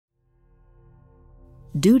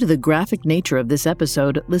Due to the graphic nature of this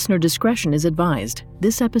episode, listener discretion is advised.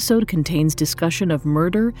 This episode contains discussion of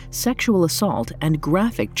murder, sexual assault, and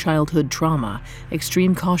graphic childhood trauma.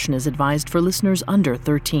 Extreme caution is advised for listeners under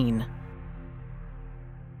 13.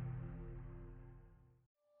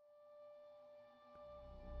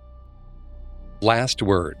 Last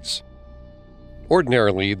words.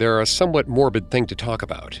 Ordinarily, they're a somewhat morbid thing to talk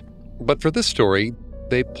about, but for this story,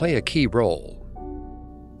 they play a key role.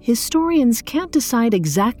 Historians can't decide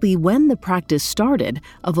exactly when the practice started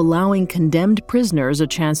of allowing condemned prisoners a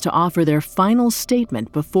chance to offer their final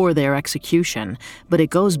statement before their execution, but it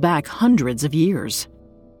goes back hundreds of years.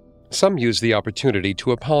 Some use the opportunity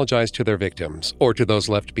to apologize to their victims or to those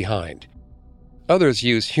left behind. Others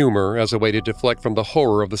use humor as a way to deflect from the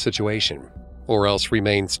horror of the situation, or else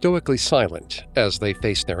remain stoically silent as they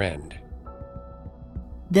face their end.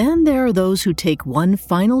 Then there are those who take one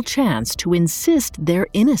final chance to insist they're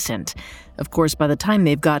innocent. Of course, by the time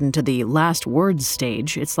they've gotten to the last words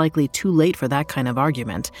stage, it's likely too late for that kind of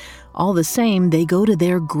argument. All the same, they go to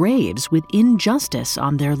their graves with injustice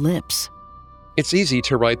on their lips. It's easy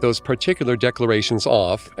to write those particular declarations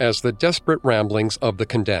off as the desperate ramblings of the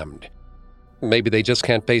condemned. Maybe they just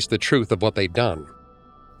can't face the truth of what they've done.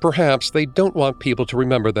 Perhaps they don't want people to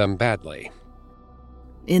remember them badly.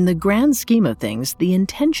 In the grand scheme of things, the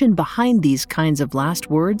intention behind these kinds of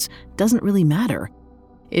last words doesn't really matter.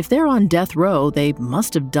 If they're on death row, they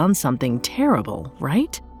must have done something terrible,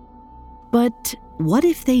 right? But what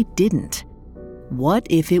if they didn't? What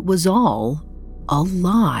if it was all a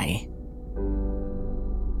lie?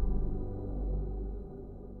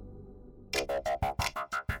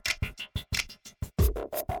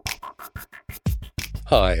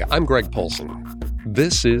 Hi, I'm Greg Polson.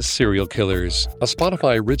 This is Serial Killers, a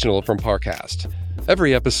Spotify original from Parcast.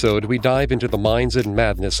 Every episode, we dive into the minds and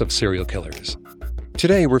madness of serial killers.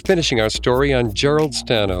 Today, we're finishing our story on Gerald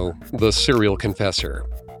Stano, the serial confessor.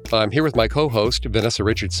 I'm here with my co-host, Vanessa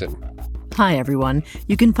Richardson. Hi, everyone.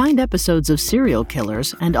 You can find episodes of Serial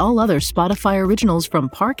Killers and all other Spotify originals from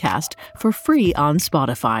Parcast for free on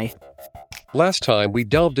Spotify. Last time, we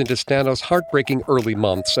delved into Stano's heartbreaking early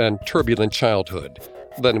months and turbulent childhood.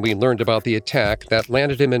 Then we learned about the attack that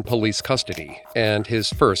landed him in police custody and his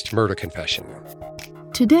first murder confession.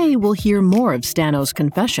 Today, we'll hear more of Stano's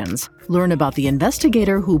confessions, learn about the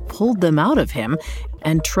investigator who pulled them out of him,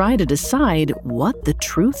 and try to decide what the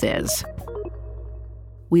truth is.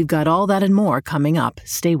 We've got all that and more coming up.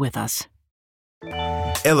 Stay with us.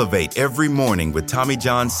 Elevate every morning with Tommy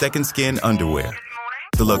John's Second Skin underwear.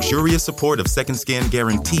 The luxurious support of Second Skin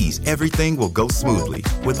guarantees everything will go smoothly.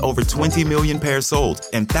 With over 20 million pairs sold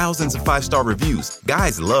and thousands of 5-star reviews,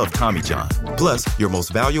 guys love Tommy John. Plus, your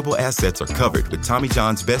most valuable assets are covered with Tommy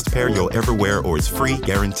John's best pair you'll ever wear or its free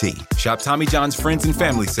guarantee. Shop Tommy John's Friends and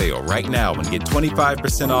Family Sale right now and get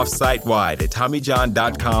 25% off site-wide at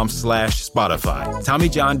TommyJohn.com/Spotify.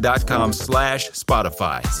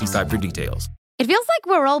 TommyJohn.com/Spotify. See site for details. It feels like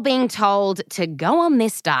we're all being told to go on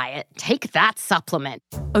this diet, take that supplement.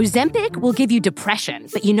 Ozempic will give you depression,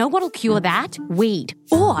 but you know what'll cure that? Weed.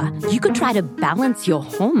 Or you could try to balance your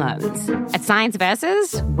hormones. At Science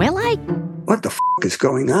Versus, we're like, what the f*** is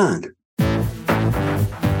going on?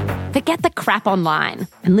 Forget the crap online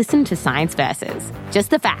and listen to Science Versus. Just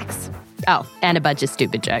the facts. Oh, and a bunch of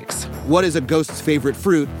stupid jokes. What is a ghost's favorite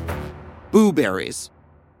fruit? Blueberries.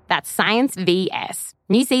 That's Science VS.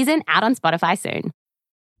 New season out on Spotify soon.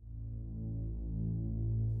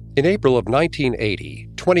 In April of 1980,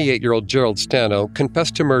 28-year-old Gerald Stano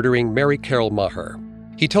confessed to murdering Mary Carol Maher.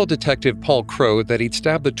 He told Detective Paul Crowe that he'd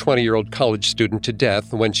stabbed the 20-year-old college student to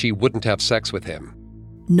death when she wouldn't have sex with him.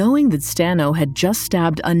 Knowing that Stano had just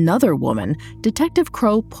stabbed another woman, Detective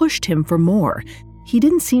Crowe pushed him for more. He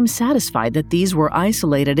didn't seem satisfied that these were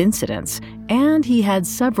isolated incidents, and he had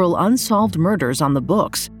several unsolved murders on the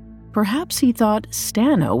books. Perhaps he thought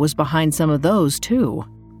Stano was behind some of those, too.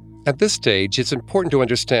 At this stage, it's important to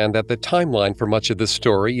understand that the timeline for much of this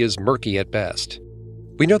story is murky at best.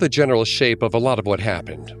 We know the general shape of a lot of what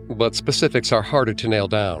happened, but specifics are harder to nail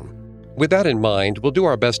down. With that in mind, we'll do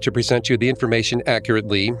our best to present you the information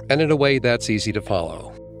accurately and in a way that's easy to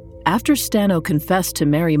follow. After Stano confessed to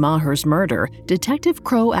Mary Maher's murder, Detective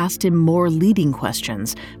Crowe asked him more leading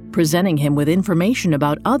questions, presenting him with information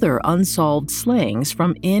about other unsolved slayings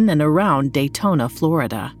from in and around Daytona,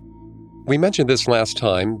 Florida. We mentioned this last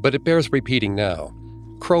time, but it bears repeating now.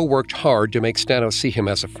 Crowe worked hard to make Stano see him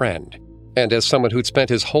as a friend. And as someone who'd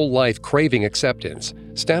spent his whole life craving acceptance,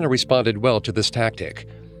 Stano responded well to this tactic.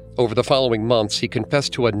 Over the following months, he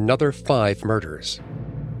confessed to another 5 murders.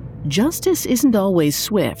 Justice isn't always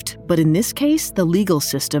swift, but in this case, the legal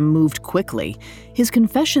system moved quickly. His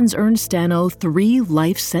confessions earned Stano 3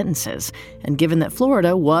 life sentences, and given that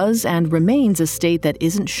Florida was and remains a state that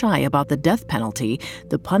isn't shy about the death penalty,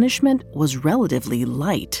 the punishment was relatively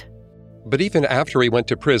light. But even after he went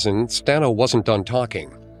to prison, Stano wasn't done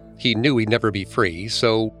talking. He knew he'd never be free,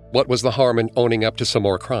 so what was the harm in owning up to some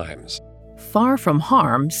more crimes? Far from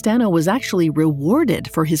harm, Stano was actually rewarded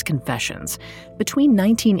for his confessions. Between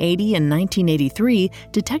 1980 and 1983,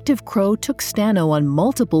 Detective Crow took Stano on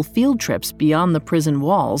multiple field trips beyond the prison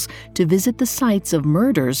walls to visit the sites of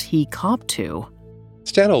murders he copped to.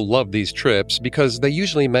 Stano loved these trips because they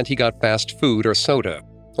usually meant he got fast food or soda,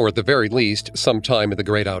 or at the very least, some time in the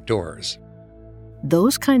great outdoors.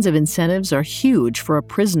 Those kinds of incentives are huge for a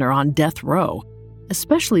prisoner on death row,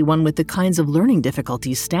 especially one with the kinds of learning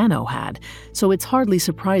difficulties Stano had, so it's hardly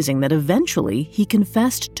surprising that eventually he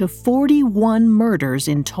confessed to 41 murders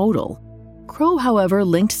in total. Crow, however,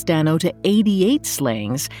 linked Stano to 88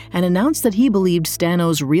 slayings and announced that he believed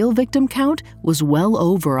Stano's real victim count was well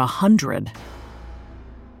over 100.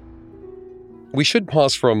 We should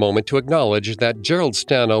pause for a moment to acknowledge that Gerald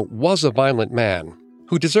Stano was a violent man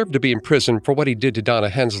who deserved to be in prison for what he did to Donna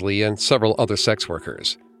Hensley and several other sex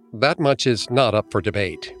workers. That much is not up for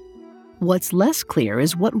debate. What's less clear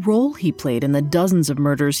is what role he played in the dozens of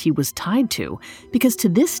murders he was tied to, because to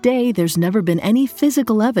this day there's never been any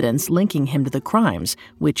physical evidence linking him to the crimes,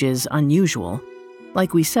 which is unusual.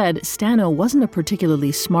 Like we said, Stano wasn't a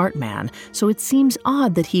particularly smart man, so it seems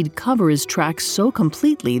odd that he'd cover his tracks so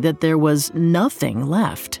completely that there was nothing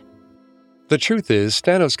left. The truth is,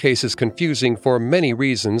 Stano's case is confusing for many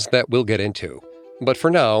reasons that we'll get into. But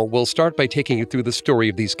for now, we'll start by taking you through the story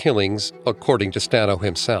of these killings, according to Stano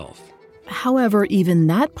himself. However, even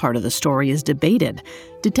that part of the story is debated.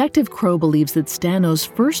 Detective Crow believes that Stano's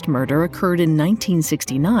first murder occurred in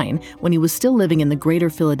 1969 when he was still living in the greater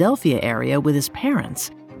Philadelphia area with his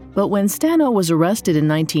parents. But when Stano was arrested in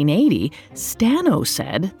 1980, Stano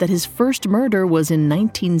said that his first murder was in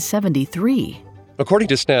 1973. According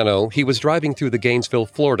to Stano, he was driving through the Gainesville,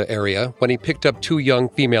 Florida area when he picked up 2 young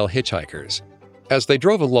female hitchhikers. As they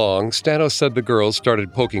drove along, Stano said the girls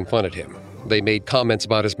started poking fun at him. They made comments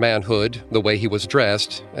about his manhood, the way he was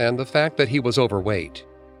dressed, and the fact that he was overweight.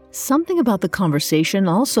 Something about the conversation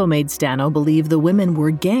also made Stano believe the women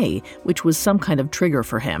were gay, which was some kind of trigger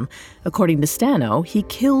for him. According to Stano, he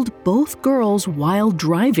killed both girls while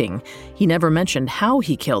driving. He never mentioned how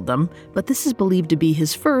he killed them, but this is believed to be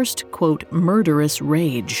his first, quote, murderous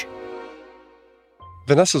rage.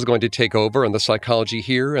 Vanessa's going to take over on the psychology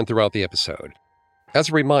here and throughout the episode. As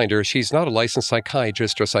a reminder, she's not a licensed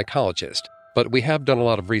psychiatrist or psychologist, but we have done a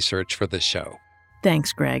lot of research for this show.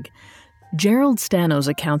 Thanks, Greg. Gerald Stano's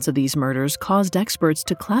accounts of these murders caused experts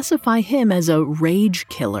to classify him as a rage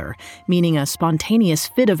killer, meaning a spontaneous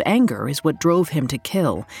fit of anger is what drove him to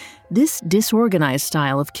kill. This disorganized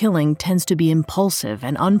style of killing tends to be impulsive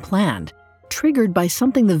and unplanned, triggered by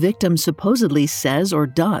something the victim supposedly says or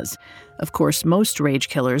does. Of course, most rage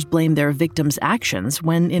killers blame their victims' actions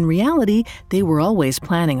when, in reality, they were always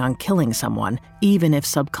planning on killing someone, even if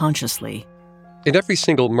subconsciously. In every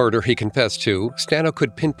single murder he confessed to, Stano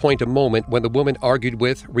could pinpoint a moment when the woman argued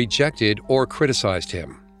with, rejected, or criticized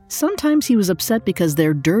him. Sometimes he was upset because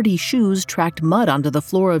their dirty shoes tracked mud onto the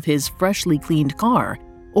floor of his freshly cleaned car,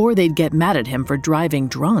 or they'd get mad at him for driving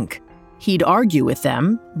drunk. He'd argue with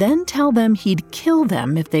them, then tell them he'd kill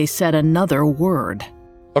them if they said another word.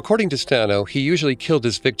 According to Stano, he usually killed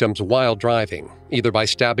his victims while driving, either by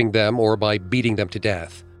stabbing them or by beating them to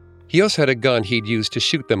death. He also had a gun he'd use to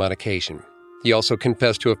shoot them on occasion. He also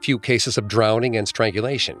confessed to a few cases of drowning and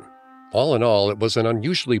strangulation. All in all, it was an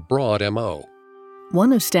unusually broad M.O.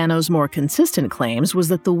 One of Stano's more consistent claims was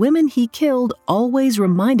that the women he killed always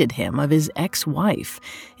reminded him of his ex-wife.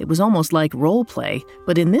 It was almost like role play,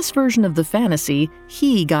 but in this version of the fantasy,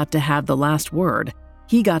 he got to have the last word.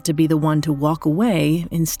 He got to be the one to walk away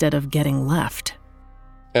instead of getting left.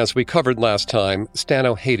 As we covered last time,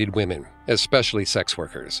 Stano hated women, especially sex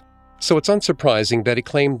workers. So it's unsurprising that he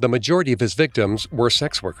claimed the majority of his victims were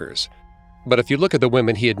sex workers. But if you look at the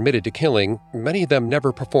women he admitted to killing, many of them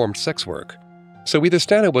never performed sex work. So either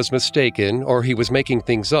Stano was mistaken or he was making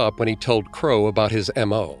things up when he told Crow about his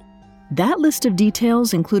M.O. That list of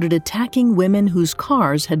details included attacking women whose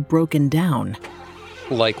cars had broken down.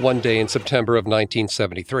 Like one day in September of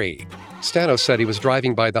 1973, Stano said he was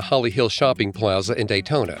driving by the Holly Hill Shopping Plaza in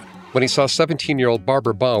Daytona when he saw 17-year-old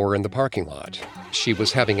Barbara Bauer in the parking lot. She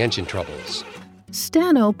was having engine troubles.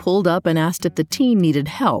 Stano pulled up and asked if the teen needed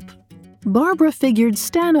help. Barbara figured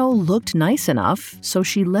Stano looked nice enough, so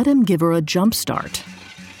she let him give her a jump start.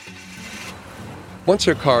 Once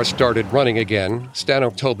her car started running again,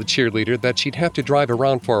 Stano told the cheerleader that she'd have to drive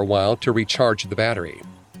around for a while to recharge the battery.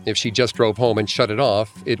 If she just drove home and shut it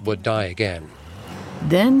off, it would die again.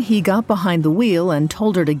 Then he got behind the wheel and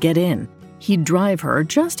told her to get in. He'd drive her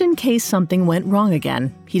just in case something went wrong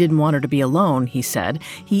again. He didn't want her to be alone, he said.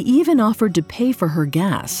 He even offered to pay for her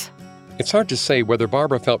gas. It's hard to say whether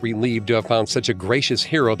Barbara felt relieved to have found such a gracious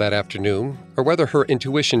hero that afternoon, or whether her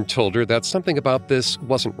intuition told her that something about this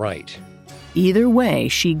wasn't right. Either way,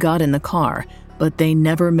 she got in the car, but they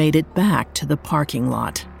never made it back to the parking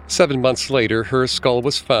lot. 7 months later, her skull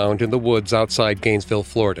was found in the woods outside Gainesville,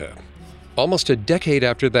 Florida. Almost a decade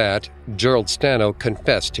after that, Gerald Stano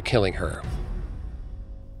confessed to killing her.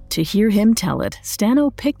 To hear him tell it,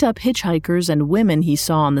 Stano picked up hitchhikers and women he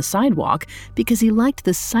saw on the sidewalk because he liked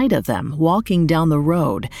the sight of them walking down the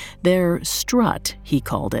road. Their strut, he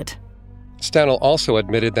called it. Stano also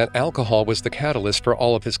admitted that alcohol was the catalyst for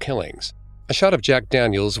all of his killings. A shot of Jack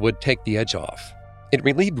Daniels would take the edge off. It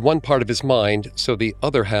relieved one part of his mind so the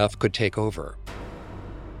other half could take over.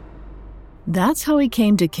 That's how he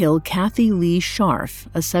came to kill Kathy Lee Scharf,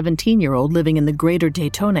 a 17-year-old living in the greater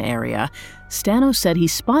Daytona area. Stano said he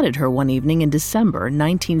spotted her one evening in December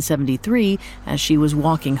 1973 as she was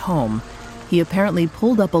walking home. He apparently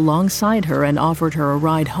pulled up alongside her and offered her a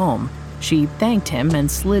ride home. She thanked him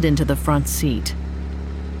and slid into the front seat.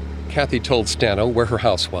 Kathy told Stano where her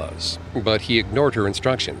house was, but he ignored her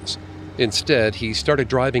instructions. Instead, he started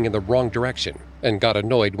driving in the wrong direction and got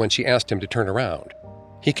annoyed when she asked him to turn around.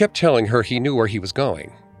 He kept telling her he knew where he was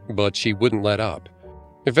going, but she wouldn't let up.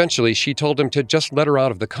 Eventually, she told him to just let her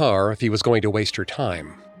out of the car if he was going to waste her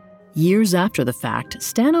time. Years after the fact,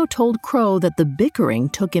 Stano told Crow that the bickering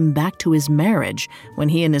took him back to his marriage when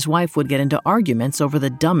he and his wife would get into arguments over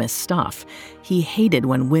the dumbest stuff. He hated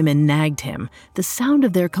when women nagged him. The sound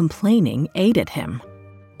of their complaining ate at him.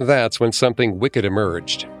 That's when something wicked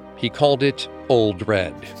emerged. He called it Old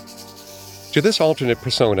Red. To this alternate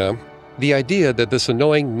persona, the idea that this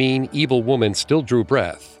annoying, mean, evil woman still drew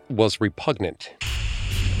breath was repugnant.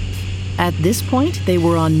 At this point, they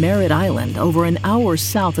were on Merritt Island, over an hour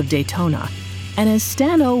south of Daytona. And as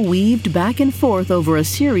Stano weaved back and forth over a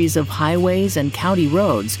series of highways and county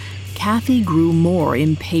roads, Kathy grew more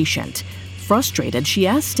impatient. Frustrated, she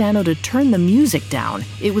asked Stano to turn the music down.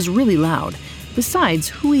 It was really loud. Besides,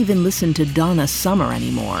 who even listened to Donna Summer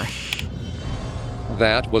anymore?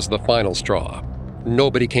 That was the final straw.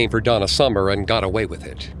 Nobody came for Donna Summer and got away with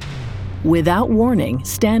it. Without warning,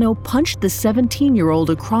 Stano punched the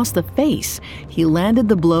 17-year-old across the face. He landed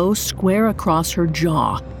the blow square across her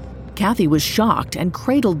jaw. Kathy was shocked and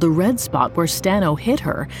cradled the red spot where Stano hit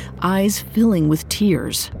her, eyes filling with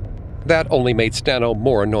tears. That only made Stano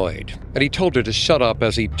more annoyed, and he told her to shut up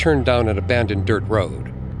as he turned down an abandoned dirt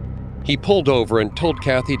road. He pulled over and told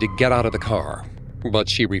Kathy to get out of the car, but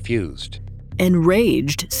she refused.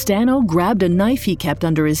 Enraged, Stano grabbed a knife he kept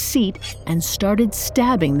under his seat and started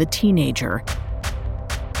stabbing the teenager.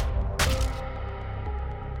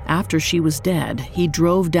 After she was dead, he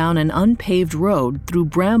drove down an unpaved road through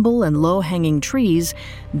bramble and low-hanging trees,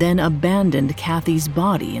 then abandoned Kathy's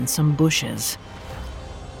body in some bushes.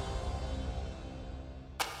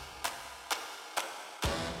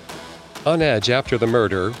 On edge after the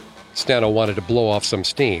murder, Stano wanted to blow off some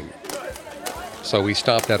steam, so he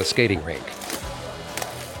stopped at a skating rink.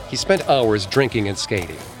 He spent hours drinking and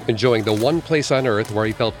skating, enjoying the one place on Earth where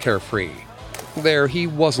he felt carefree. There, he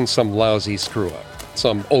wasn't some lousy screw-up,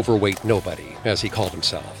 some overweight nobody, as he called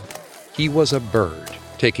himself. He was a bird,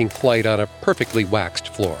 taking flight on a perfectly waxed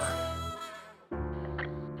floor.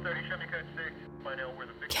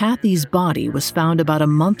 Kathy's body was found about a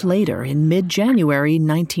month later in mid-January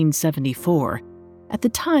 1974. At the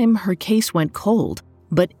time, her case went cold.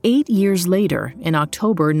 But 8 years later, in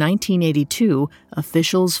October 1982,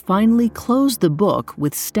 officials finally closed the book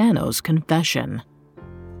with Stano's confession.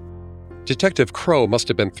 Detective Crow must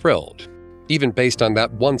have been thrilled. Even based on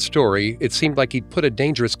that one story, it seemed like he'd put a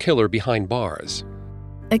dangerous killer behind bars.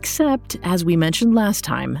 Except, as we mentioned last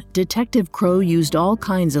time, Detective Crow used all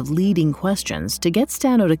kinds of leading questions to get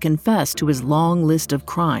Stano to confess to his long list of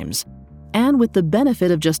crimes. And with the benefit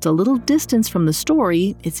of just a little distance from the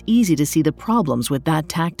story, it's easy to see the problems with that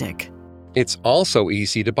tactic. It's also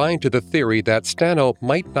easy to buy into the theory that Stano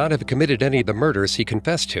might not have committed any of the murders he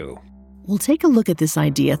confessed to. We'll take a look at this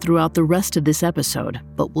idea throughout the rest of this episode,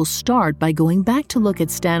 but we'll start by going back to look at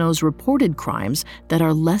Stano's reported crimes that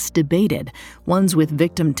are less debated, ones with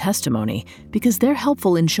victim testimony, because they're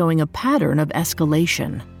helpful in showing a pattern of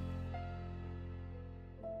escalation.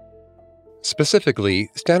 Specifically,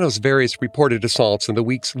 Stano's various reported assaults in the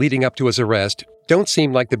weeks leading up to his arrest don't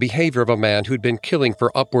seem like the behavior of a man who'd been killing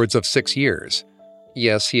for upwards of 6 years.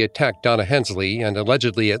 Yes, he attacked Donna Hensley and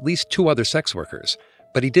allegedly at least 2 other sex workers,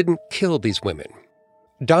 but he didn't kill these women.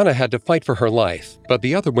 Donna had to fight for her life, but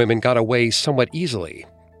the other women got away somewhat easily.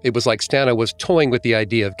 It was like Stano was toying with the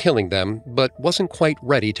idea of killing them, but wasn't quite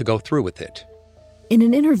ready to go through with it. In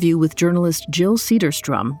an interview with journalist Jill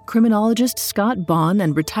Cedarstrom, criminologist Scott Bond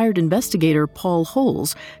and retired investigator Paul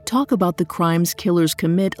Holes talk about the crimes killers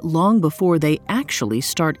commit long before they actually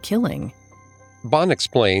start killing. Bond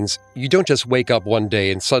explains, you don't just wake up one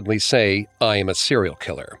day and suddenly say, I am a serial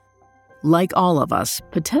killer. Like all of us,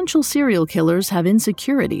 potential serial killers have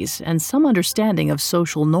insecurities and some understanding of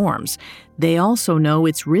social norms. They also know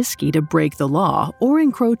it's risky to break the law or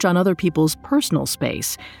encroach on other people's personal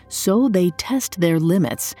space, so they test their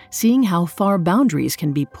limits, seeing how far boundaries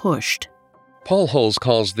can be pushed. Paul Holes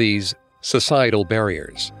calls these societal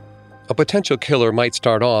barriers. A potential killer might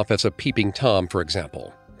start off as a peeping Tom, for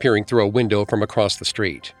example, peering through a window from across the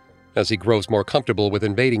street. As he grows more comfortable with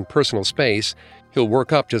invading personal space, he'll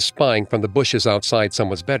work up to spying from the bushes outside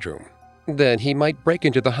someone's bedroom. Then he might break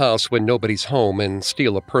into the house when nobody's home and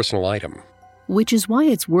steal a personal item. Which is why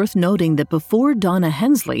it's worth noting that before Donna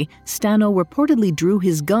Hensley, Stano reportedly drew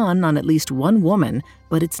his gun on at least one woman,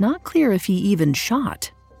 but it's not clear if he even shot.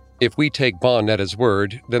 If we take Bond at his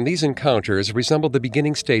word, then these encounters resemble the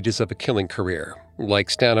beginning stages of a killing career, like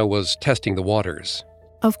Stano was testing the waters.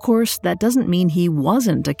 Of course, that doesn't mean he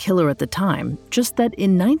wasn't a killer at the time, just that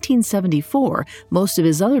in 1974, most of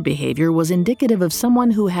his other behavior was indicative of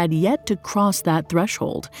someone who had yet to cross that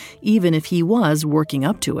threshold, even if he was working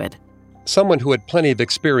up to it. Someone who had plenty of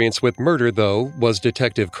experience with murder, though, was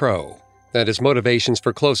Detective Crowe, and his motivations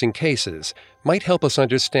for closing cases might help us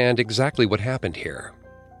understand exactly what happened here.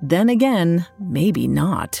 Then again, maybe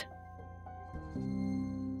not.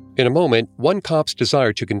 In a moment, one cop's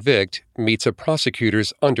desire to convict meets a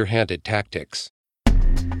prosecutor's underhanded tactics.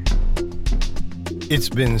 It's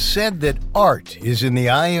been said that art is in the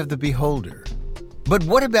eye of the beholder. But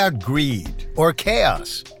what about greed or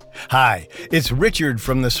chaos? Hi, it's Richard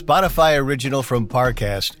from the Spotify original from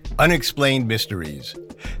Parcast, Unexplained Mysteries.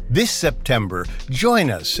 This September,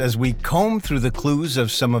 join us as we comb through the clues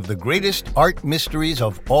of some of the greatest art mysteries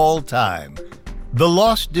of all time. The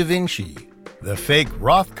Lost Da Vinci, the fake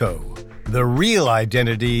Rothko, the real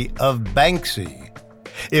identity of Banksy.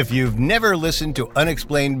 If you've never listened to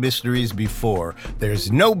Unexplained Mysteries before,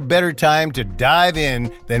 there's no better time to dive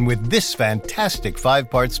in than with this fantastic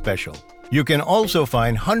 5-part special. You can also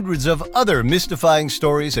find hundreds of other mystifying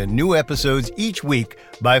stories and new episodes each week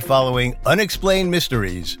by following Unexplained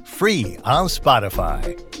Mysteries, free on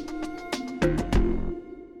Spotify.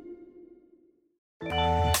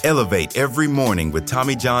 Elevate every morning with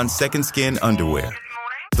Tommy John's Second Skin underwear.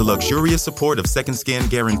 The luxurious support of Second Skin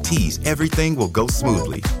guarantees everything will go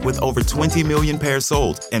smoothly. With over 20 million pairs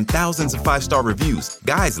sold and thousands of 5-star reviews,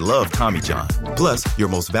 guys love Tommy John. Plus, your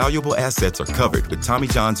most valuable assets are covered with Tommy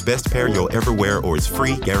John's best pair you'll ever wear or its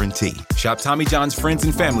free guarantee. Shop Tommy John's Friends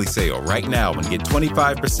and Family Sale right now and get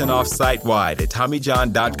 25% off site-wide at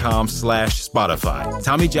TommyJohn.com/Spotify.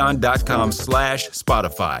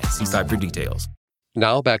 TommyJohn.com/Spotify. See site for details.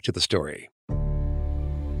 Now back to the story.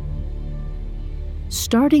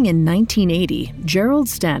 Starting in 1980, Gerald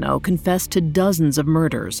Stano confessed to dozens of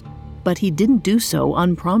murders, but he didn't do so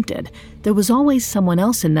unprompted. There was always someone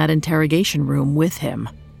else in that interrogation room with him.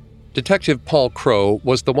 Detective Paul Crowe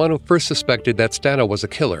was the one who first suspected that Stano was a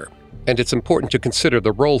killer, and it's important to consider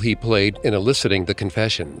the role he played in eliciting the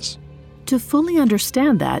confessions. To fully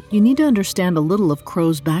understand that, you need to understand a little of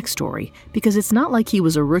Crowe's backstory, because it's not like he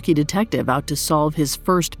was a rookie detective out to solve his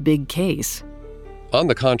first big case. On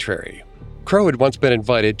the contrary, Crowe had once been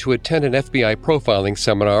invited to attend an FBI profiling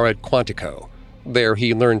seminar at Quantico. There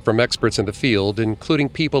he learned from experts in the field, including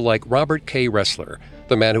people like Robert K. Ressler,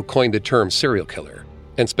 the man who coined the term serial killer,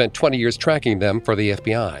 and spent 20 years tracking them for the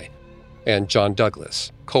FBI, and John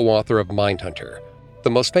Douglas, co-author of Mindhunter, the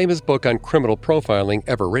most famous book on criminal profiling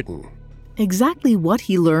ever written. Exactly what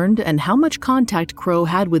he learned and how much contact Crowe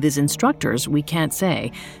had with his instructors, we can't say,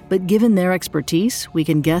 but given their expertise, we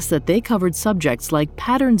can guess that they covered subjects like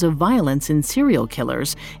patterns of violence in serial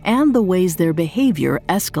killers and the ways their behavior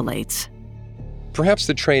escalates. Perhaps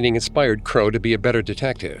the training inspired Crowe to be a better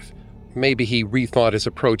detective. Maybe he rethought his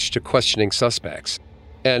approach to questioning suspects.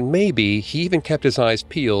 And maybe he even kept his eyes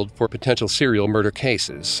peeled for potential serial murder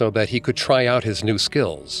cases so that he could try out his new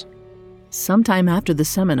skills. Sometime after the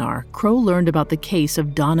seminar, Crowe learned about the case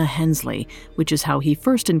of Donna Hensley, which is how he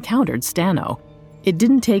first encountered Stano. It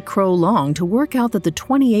didn't take Crowe long to work out that the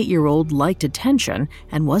 28-year-old liked attention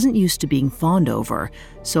and wasn't used to being fawned over.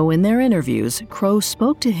 So in their interviews, Crowe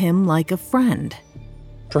spoke to him like a friend.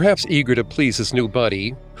 Perhaps eager to please his new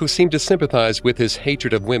buddy, who seemed to sympathize with his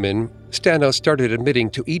hatred of women, Stano started admitting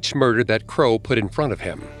to each murder that Crow put in front of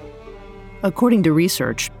him. According to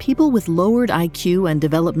research, people with lowered IQ and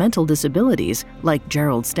developmental disabilities, like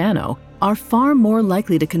Gerald Stano, are far more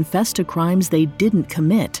likely to confess to crimes they didn't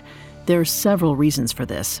commit. There are several reasons for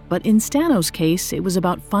this, but in Stano's case, it was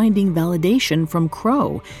about finding validation from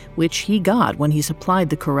Crow, which he got when he supplied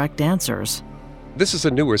the correct answers. This is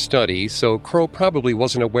a newer study, so Crow probably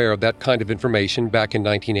wasn't aware of that kind of information back in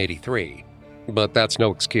 1983. But that's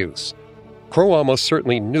no excuse. Crow almost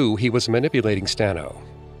certainly knew he was manipulating Stano.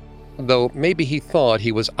 Though maybe he thought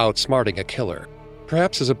he was outsmarting a killer.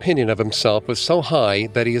 Perhaps his opinion of himself was so high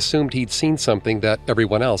that he assumed he'd seen something that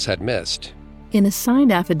everyone else had missed. In a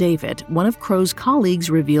signed affidavit, one of Crow's colleagues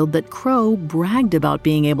revealed that Crow bragged about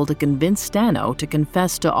being able to convince Stano to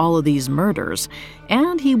confess to all of these murders,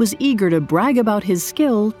 and he was eager to brag about his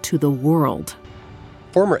skill to the world.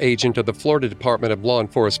 Former agent of the Florida Department of Law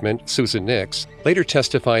Enforcement, Susan Nix, later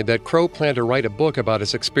testified that Crow planned to write a book about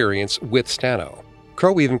his experience with Stano.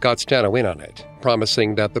 Crow even got Stano in on it,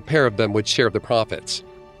 promising that the pair of them would share the profits.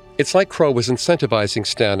 It's like Crow was incentivizing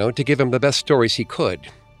Stano to give him the best stories he could,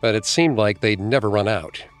 but it seemed like they'd never run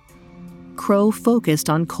out. Crow focused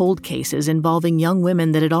on cold cases involving young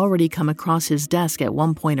women that had already come across his desk at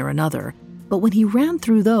one point or another. But when he ran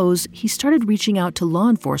through those, he started reaching out to law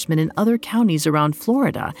enforcement in other counties around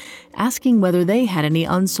Florida, asking whether they had any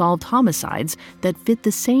unsolved homicides that fit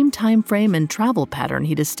the same time frame and travel pattern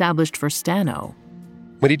he'd established for Stano.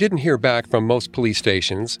 When he didn't hear back from most police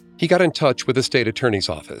stations, he got in touch with the state attorney's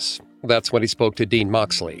office. That's when he spoke to Dean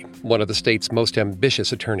Moxley, one of the state's most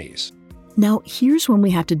ambitious attorneys. Now, here's when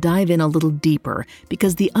we have to dive in a little deeper,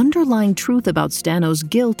 because the underlying truth about Stano's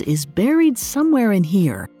guilt is buried somewhere in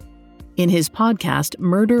here. In his podcast,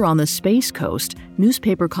 Murder on the Space Coast,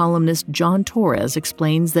 newspaper columnist John Torres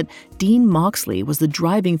explains that Dean Moxley was the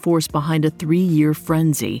driving force behind a 3-year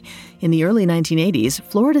frenzy. In the early 1980s,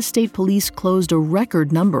 Florida State Police closed a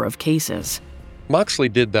record number of cases. Moxley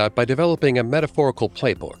did that by developing a metaphorical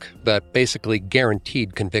playbook that basically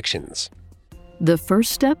guaranteed convictions. The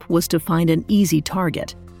first step was to find an easy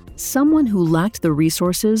target, someone who lacked the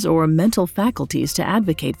resources or mental faculties to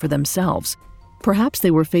advocate for themselves. Perhaps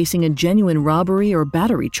they were facing a genuine robbery or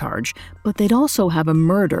battery charge, but they'd also have a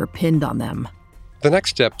murder pinned on them. The next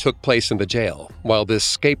step took place in the jail, while this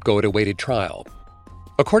scapegoat awaited trial.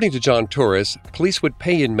 According to John Torres, police would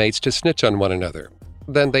pay inmates to snitch on one another.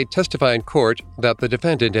 Then they'd testify in court that the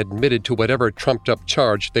defendant admitted to whatever trumped-up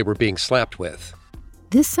charge they were being slapped with.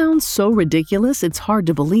 This sounds so ridiculous it's hard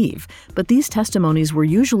to believe, but these testimonies were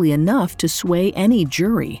usually enough to sway any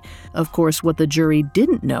jury. Of course, what the jury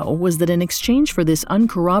didn't know was that in exchange for this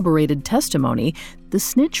uncorroborated testimony, the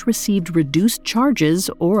snitch received reduced charges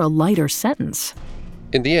or a lighter sentence.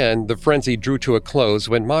 In the end, the frenzy drew to a close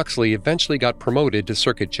when Moxley eventually got promoted to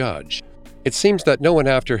circuit judge. It seems that no one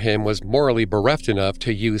after him was morally bereft enough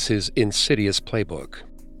to use his insidious playbook.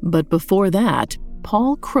 But before that,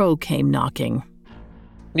 Paul Crow came knocking.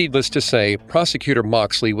 Needless to say, Prosecutor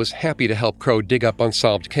Moxley was happy to help Crow dig up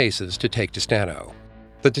unsolved cases to take to Stano.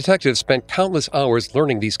 The detective spent countless hours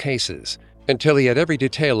learning these cases, until he had every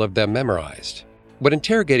detail of them memorized. When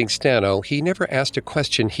interrogating Stano, he never asked a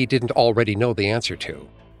question he didn't already know the answer to.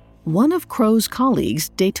 One of Crow's colleagues,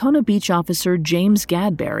 Daytona Beach officer James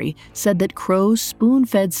Gadberry, said that Crow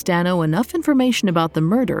spoon-fed Stano enough information about the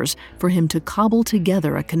murders for him to cobble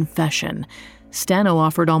together a confession. Stano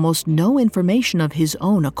offered almost no information of his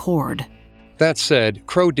own accord. That said,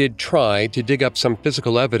 Crow did try to dig up some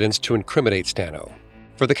physical evidence to incriminate Stano.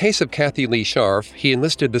 For the case of Kathy Lee Scharf, he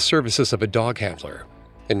enlisted the services of a dog handler.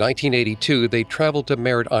 In 1982, they traveled to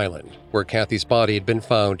Merritt Island, where Kathy's body had been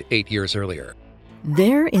found 8 years earlier.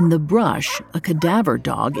 There in the brush, a cadaver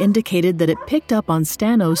dog indicated that it picked up on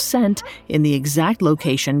Stano's scent in the exact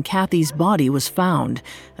location Kathy's body was found.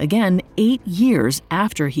 Again, 8 years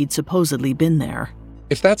after he'd supposedly been there.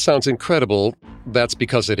 If that sounds incredible, that's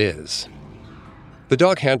because it is. The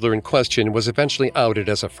dog handler in question was eventually outed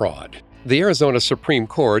as a fraud. The Arizona Supreme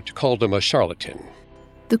Court called him a charlatan.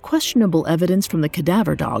 The questionable evidence from the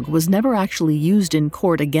cadaver dog was never actually used in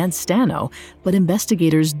court against Stano, but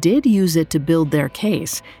investigators did use it to build their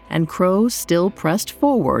case, and Crow still pressed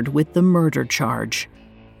forward with the murder charge.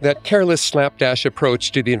 That careless slapdash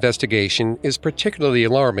approach to the investigation is particularly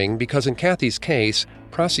alarming because in Kathy's case,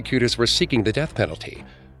 prosecutors were seeking the death penalty,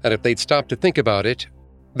 and if they'd stopped to think about it,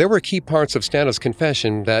 there were key parts of Stano's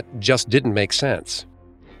confession that just didn't make sense.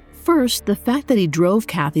 First, the fact that he drove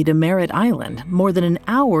Kathy to Merritt Island, more than an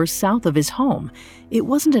hour south of his home. It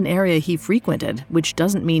wasn't an area he frequented, which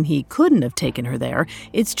doesn't mean he couldn't have taken her there.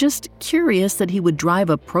 It's just curious that he would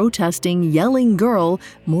drive a protesting, yelling girl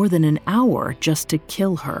more than an hour just to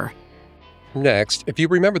kill her. Next, if you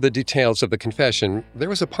remember the details of the confession, there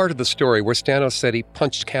was a part of the story where Stano said he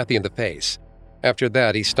punched Kathy in the face. After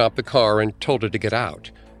that, he stopped the car and told her to get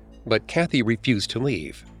out. But Kathy refused to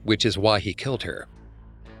leave, which is why he killed her.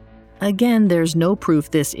 Again, there's no proof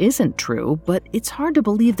this isn't true, but it's hard to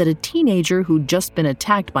believe that a teenager who'd just been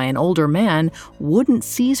attacked by an older man wouldn't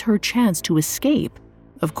seize her chance to escape.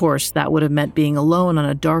 Of course, that would have meant being alone on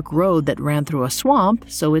a dark road that ran through a swamp,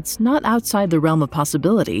 so it's not outside the realm of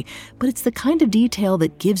possibility, but it's the kind of detail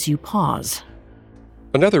that gives you pause.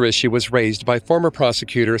 Another issue was raised by former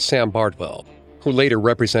prosecutor Sam Bardwell, who later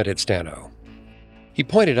represented Stano. He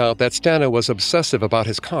pointed out that Stano was obsessive about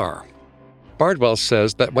his car. Bardwell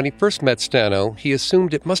says that when he first met Stano, he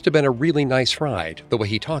assumed it must have been a really nice ride, the way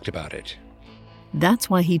he talked about it.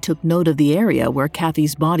 That's why he took note of the area where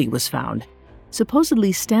Kathy's body was found.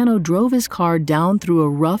 Supposedly, Stano drove his car down through a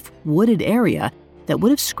rough, wooded area that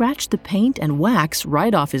would have scratched the paint and wax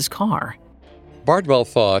right off his car. Bardwell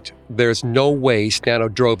thought there's no way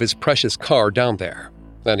Stano drove his precious car down there,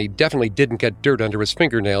 and he definitely didn't get dirt under his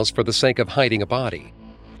fingernails for the sake of hiding a body.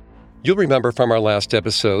 You'll remember from our last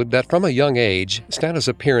episode that from a young age, Stano's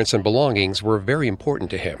appearance and belongings were very important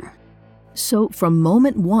to him. So from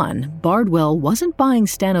moment one, Bardwell wasn't buying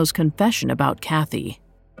Stano's confession about Kathy.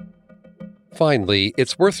 Finally,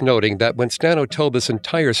 it's worth noting that when Stano told this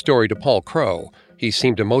entire story to Paul Crowe, he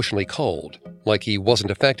seemed emotionally cold, like he wasn't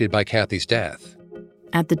affected by Kathy's death.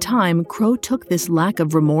 At the time, Crowe took this lack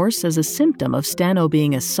of remorse as a symptom of Stano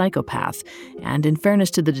being a psychopath, and in fairness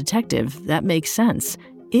to the detective, that makes sense.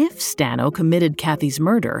 If Stano committed Kathy's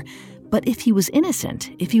murder, but if he was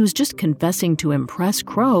innocent, if he was just confessing to impress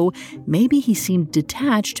Crowe, maybe he seemed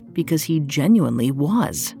detached because he genuinely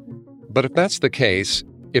was. But if that's the case,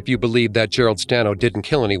 if you believe that Gerald Stano didn't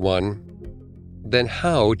kill anyone, then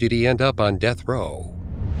how did he end up on death row?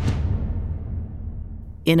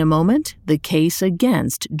 In a moment, the case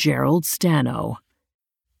against Gerald Stano.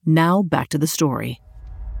 Now back to the story.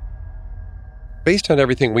 Based on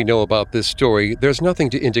everything we know about this story, there's nothing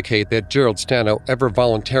to indicate that Gerald Stano ever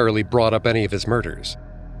voluntarily brought up any of his murders.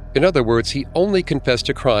 In other words, he only confessed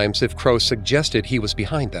to crimes if Crowe suggested he was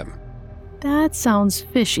behind them. That sounds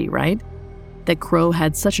fishy, right? That Crowe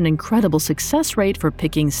had such an incredible success rate for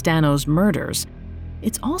picking Stano's murders.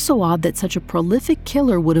 It's also odd that such a prolific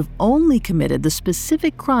killer would have only committed the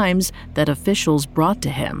specific crimes that officials brought to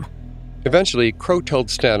him. Eventually, Crowe told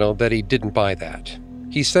Stano that he didn't buy that.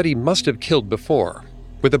 He said he must have killed before.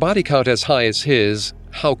 With a body count as high as his,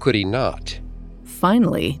 how could he not?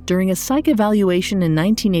 Finally, during a psych evaluation in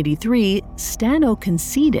 1983, Stano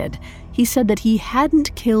conceded. He said that he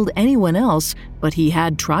hadn't killed anyone else, but he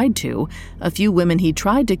had tried to. A few women he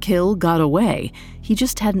tried to kill got away. He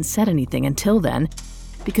just hadn't said anything until then,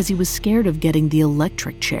 because he was scared of getting the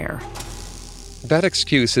electric chair. That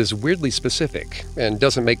excuse is weirdly specific and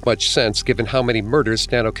doesn't make much sense given how many murders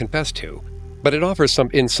Stano confessed to. But it offers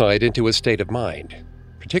some insight into his state of mind,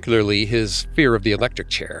 particularly his fear of the electric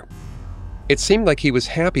chair. It seemed like he was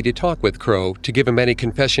happy to talk with Crowe to give him any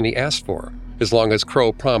confession he asked for, as long as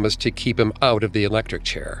Crowe promised to keep him out of the electric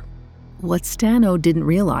chair. What Stano didn't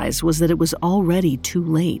realize was that it was already too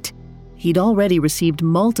late. He'd already received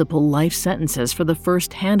multiple life sentences for the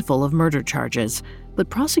first handful of murder charges,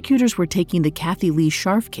 but prosecutors were taking the Kathy Lee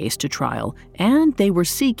Scharf case to trial, and they were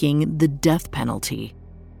seeking the death penalty.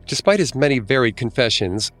 Despite his many varied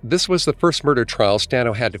confessions, this was the first murder trial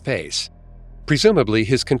Stano had to face. Presumably,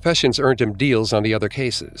 his confessions earned him deals on the other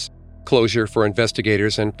cases, closure for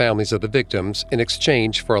investigators and families of the victims in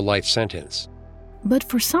exchange for a life sentence. But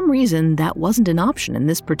for some reason, that wasn't an option in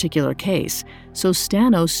this particular case, so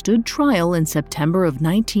Stano stood trial in September of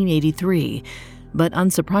 1983. But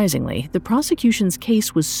unsurprisingly, the prosecution's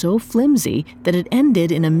case was so flimsy that it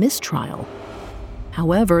ended in a mistrial.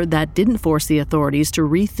 However, that didn't force the authorities to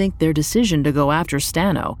rethink their decision to go after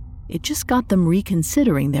Stano. It just got them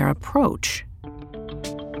reconsidering their approach.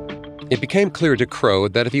 It became clear to Crowe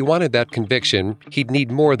that if he wanted that conviction, he'd need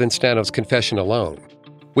more than Stano's confession alone,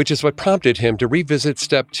 which is what prompted him to revisit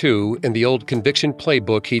Step 2 in the old conviction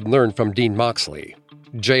playbook he'd learned from Dean Moxley,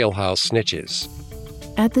 Jailhouse Snitches.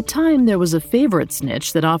 At the time, there was a favorite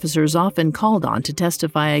snitch that officers often called on to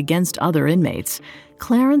testify against other inmates.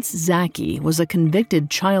 Clarence Zaki was a convicted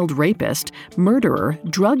child rapist, murderer,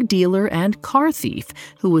 drug dealer, and car thief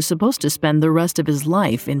who was supposed to spend the rest of his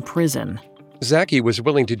life in prison. Zaki was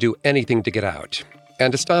willing to do anything to get out,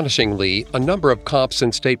 And astonishingly, a number of cops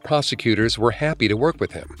and state prosecutors were happy to work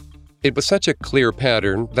with him. It was such a clear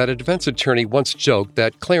pattern that a defense attorney once joked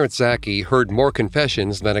that Clarence Zaki heard more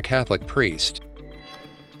confessions than a Catholic priest.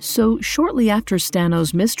 So shortly after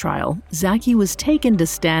Stano's mistrial, Zaki was taken to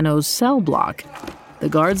Stano's cell block. The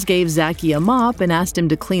guards gave Zaki a mop and asked him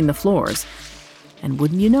to clean the floors. And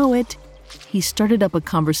wouldn't you know it, he started up a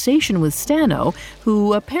conversation with Stano,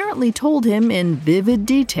 who apparently told him in vivid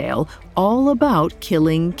detail all about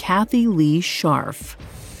killing Kathy Lee Scharf.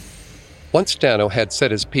 Once Stano had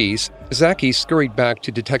said his piece, Zaki scurried back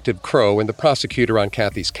to Detective Crow and the prosecutor on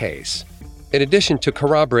Kathy's case. In addition to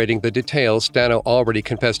corroborating the details Stano already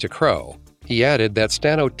confessed to Crow, he added that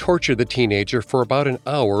Stano tortured the teenager for about an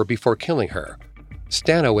hour before killing her.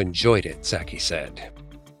 Stano enjoyed it, Zaki said.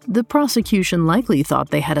 The prosecution likely thought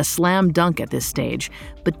they had a slam dunk at this stage,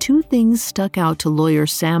 but two things stuck out to lawyer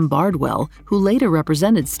Sam Bardwell, who later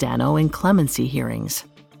represented Stano in clemency hearings.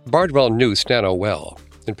 Bardwell knew Stano well.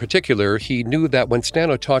 In particular, he knew that when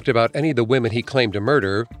Stano talked about any of the women he claimed to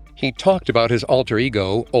murder, he talked about his alter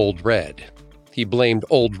ego, Old Red. He blamed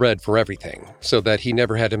Old Red for everything, so that he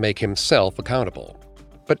never had to make himself accountable.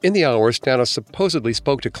 But in the hour Stano supposedly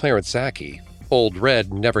spoke to Clarence Zaki, Old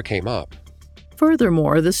Red never came up.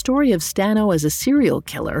 Furthermore, the story of Stano as a serial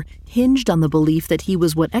killer hinged on the belief that he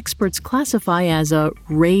was what experts classify as a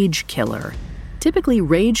rage killer. Typically,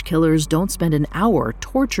 rage killers don't spend an hour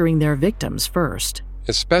torturing their victims first.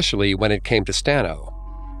 Especially when it came to Stano.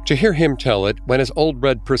 To hear him tell it, when his Old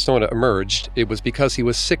Red persona emerged, it was because he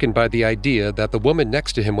was sickened by the idea that the woman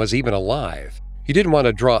next to him was even alive. He didn't want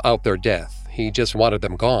to draw out their death, he just wanted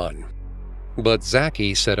them gone. But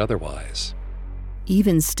Zaki said otherwise.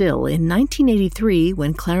 Even still, in 1983,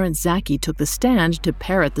 when Clarence Zaki took the stand to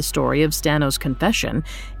parrot the story of Stano's confession,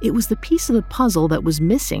 it was the piece of the puzzle that was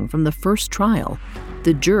missing from the first trial.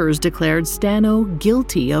 The jurors declared Stano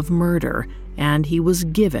guilty of murder, and he was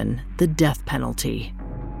given the death penalty.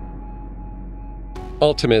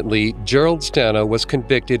 Ultimately, Gerald Stano was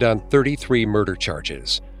convicted on 33 murder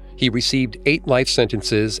charges. He received 8 life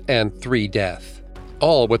sentences and 3 death,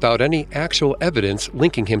 all without any actual evidence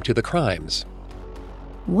linking him to the crimes.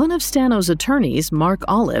 One of Stano's attorneys, Mark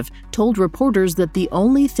Olive, told reporters that the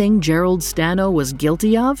only thing Gerald Stano was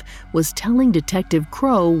guilty of was telling Detective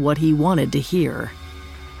Crow what he wanted to hear.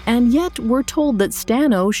 And yet, we're told that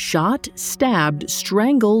Stano shot, stabbed,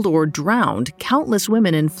 strangled, or drowned countless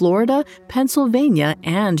women in Florida, Pennsylvania,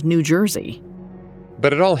 and New Jersey.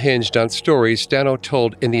 But it all hinged on stories Stano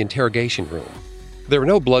told in the interrogation room. There were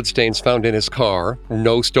no bloodstains found in his car,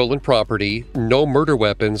 no stolen property, no murder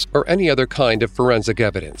weapons, or any other kind of forensic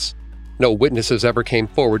evidence. No witnesses ever came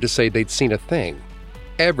forward to say they'd seen a thing.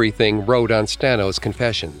 Everything rode on Stano's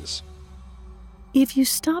confessions. If you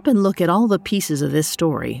stop and look at all the pieces of this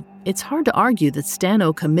story, it's hard to argue that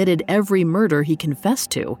Stano committed every murder he confessed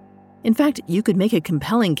to. In fact, you could make a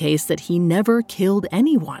compelling case that he never killed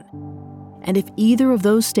anyone. And if either of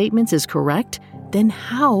those statements is correct, then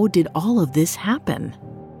how did all of this happen?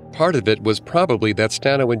 Part of it was probably that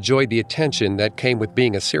Stano enjoyed the attention that came with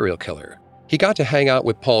being a serial killer. He got to hang out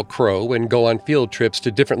with Paul Crow and go on field trips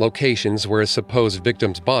to different locations where his supposed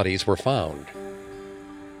victims' bodies were found.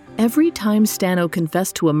 Every time Stano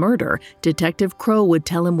confessed to a murder, Detective Crow would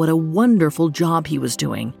tell him what a wonderful job he was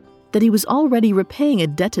doing, that he was already repaying a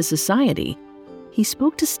debt to society. He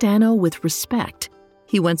spoke to Stano with respect.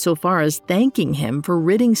 He went so far as thanking him for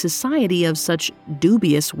ridding society of such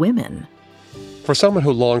dubious women. For someone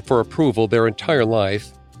who longed for approval their entire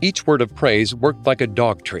life, each word of praise worked like a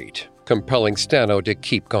dog treat, compelling Stano to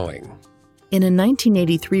keep going. In a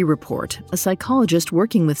 1983 report, a psychologist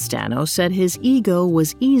working with Stano said his ego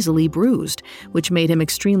was easily bruised, which made him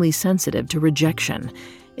extremely sensitive to rejection.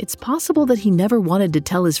 It's possible that he never wanted to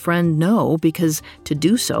tell his friend no because to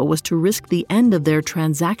do so was to risk the end of their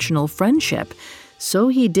transactional friendship. So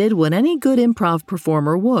he did what any good improv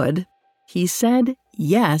performer would. He said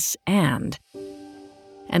yes and.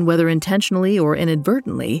 And whether intentionally or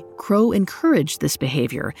inadvertently, Crow encouraged this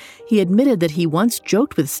behavior. He admitted that he once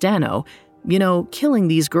joked with Stano, "You know, killing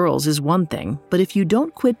these girls is one thing, but if you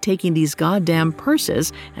don't quit taking these goddamn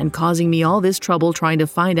purses and causing me all this trouble trying to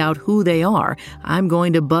find out who they are, I'm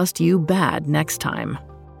going to bust you bad next time."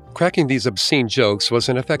 Cracking these obscene jokes was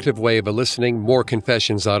an effective way of eliciting more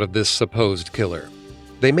confessions out of this supposed killer.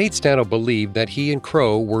 They made Stano believe that he and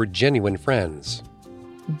Crow were genuine friends.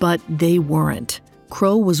 But they weren't.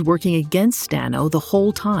 Crow was working against Stano the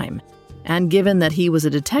whole time. And given that he was a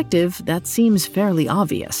detective, that seems fairly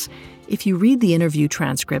obvious. If you read the interview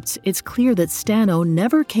transcripts, it's clear that Stano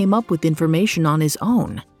never came up with information on his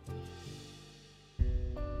own.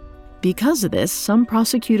 Because of this, some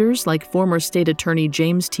prosecutors, like former state attorney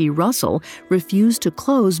James T. Russell, refused to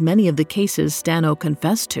close many of the cases Stano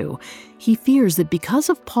confessed to. He fears that because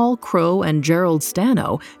of Paul Crowe and Gerald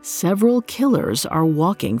Stano, several killers are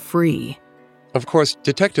walking free. Of course,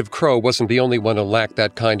 Detective Crowe wasn't the only one who lacked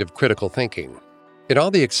that kind of critical thinking. In all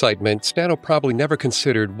the excitement, Stano probably never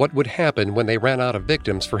considered what would happen when they ran out of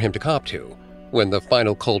victims for him to cop to, when the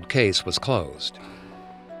final cold case was closed.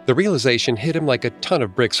 The realization hit him like a ton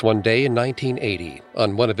of bricks one day in 1980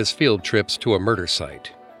 on one of his field trips to a murder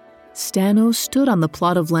site. Stano stood on the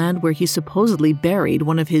plot of land where he supposedly buried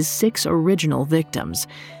one of his 6 original victims.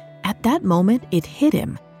 At that moment, it hit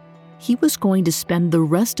him. He was going to spend the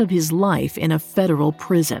rest of his life in a federal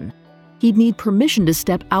prison. He'd need permission to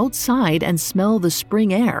step outside and smell the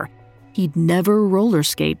spring air. He'd never roller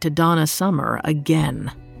skate to Donna Summer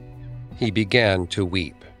again. He began to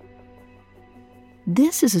weep.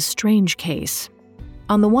 This is a strange case.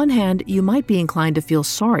 On the one hand, you might be inclined to feel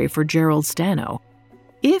sorry for Gerald Stano,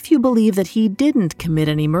 if you believe that he didn't commit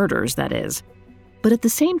any murders, that is. But at the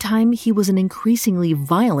same time, he was an increasingly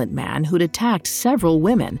violent man who'd attacked several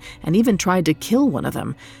women and even tried to kill one of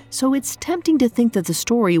them, so it's tempting to think that the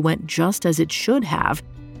story went just as it should have.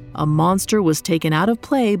 A monster was taken out of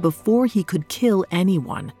play before he could kill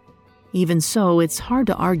anyone. Even so, it's hard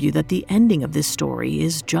to argue that the ending of this story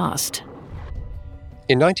is just.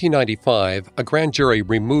 In 1995, a grand jury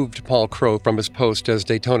removed Paul Crowe from his post as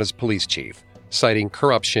Daytona's police chief, citing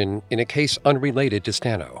corruption in a case unrelated to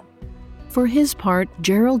Stano. For his part,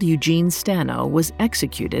 Gerald Eugene Stano was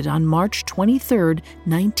executed on March 23,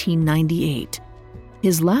 1998.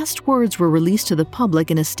 His last words were released to the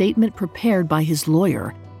public in a statement prepared by his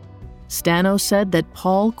lawyer. Stano said that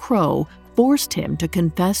Paul Crowe forced him to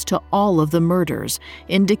confess to all of the murders,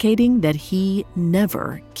 indicating that he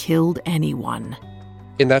never killed anyone.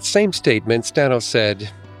 In that same statement, Stano said,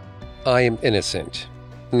 "I am innocent.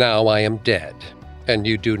 Now I am dead, and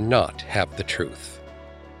you do not have the truth."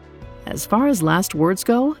 As far as last words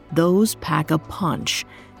go, those pack a punch.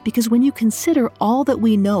 Because when you consider all that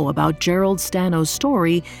we know about Gerald Stano's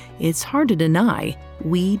story, it's hard to deny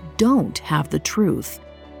we don't have the truth.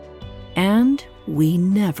 And we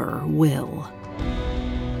never will.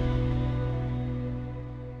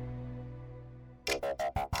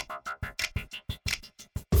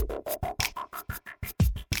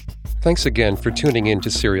 Thanks again for tuning in to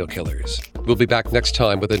Serial Killers. We'll be back next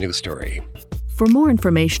time with a new story. For more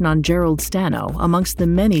information on Gerald Stano, amongst the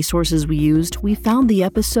many sources we used, we found the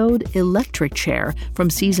episode Electric Chair from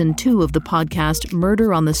Season 2 of the podcast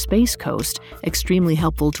Murder on the Space Coast, extremely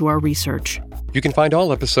helpful to our research. You can find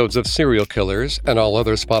all episodes of Serial Killers and all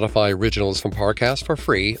other Spotify originals from Parcast for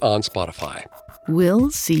free on Spotify. We'll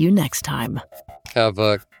see you next time. Have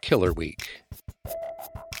a killer week.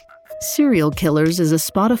 Serial Killers is a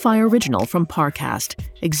Spotify original from Parcast.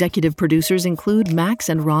 Executive producers include Max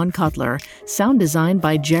and Ron Cutler. Sound design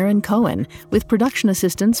by Jaron Cohen, with production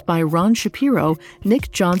assistance by Ron Shapiro,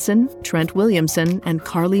 Nick Johnson, Trent Williamson, and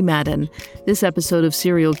Carly Madden. This episode of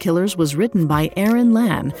Serial Killers was written by Aaron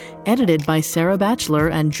Lan, edited by Sarah Batchelor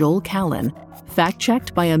and Joel Callan,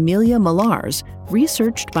 fact-checked by Amelia Millars,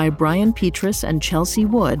 researched by Brian Petrus and Chelsea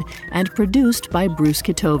Wood, and produced by Bruce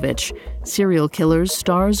Kitovich. Serial Killers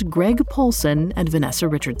stars Greg Polson and Vanessa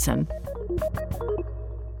Richardson.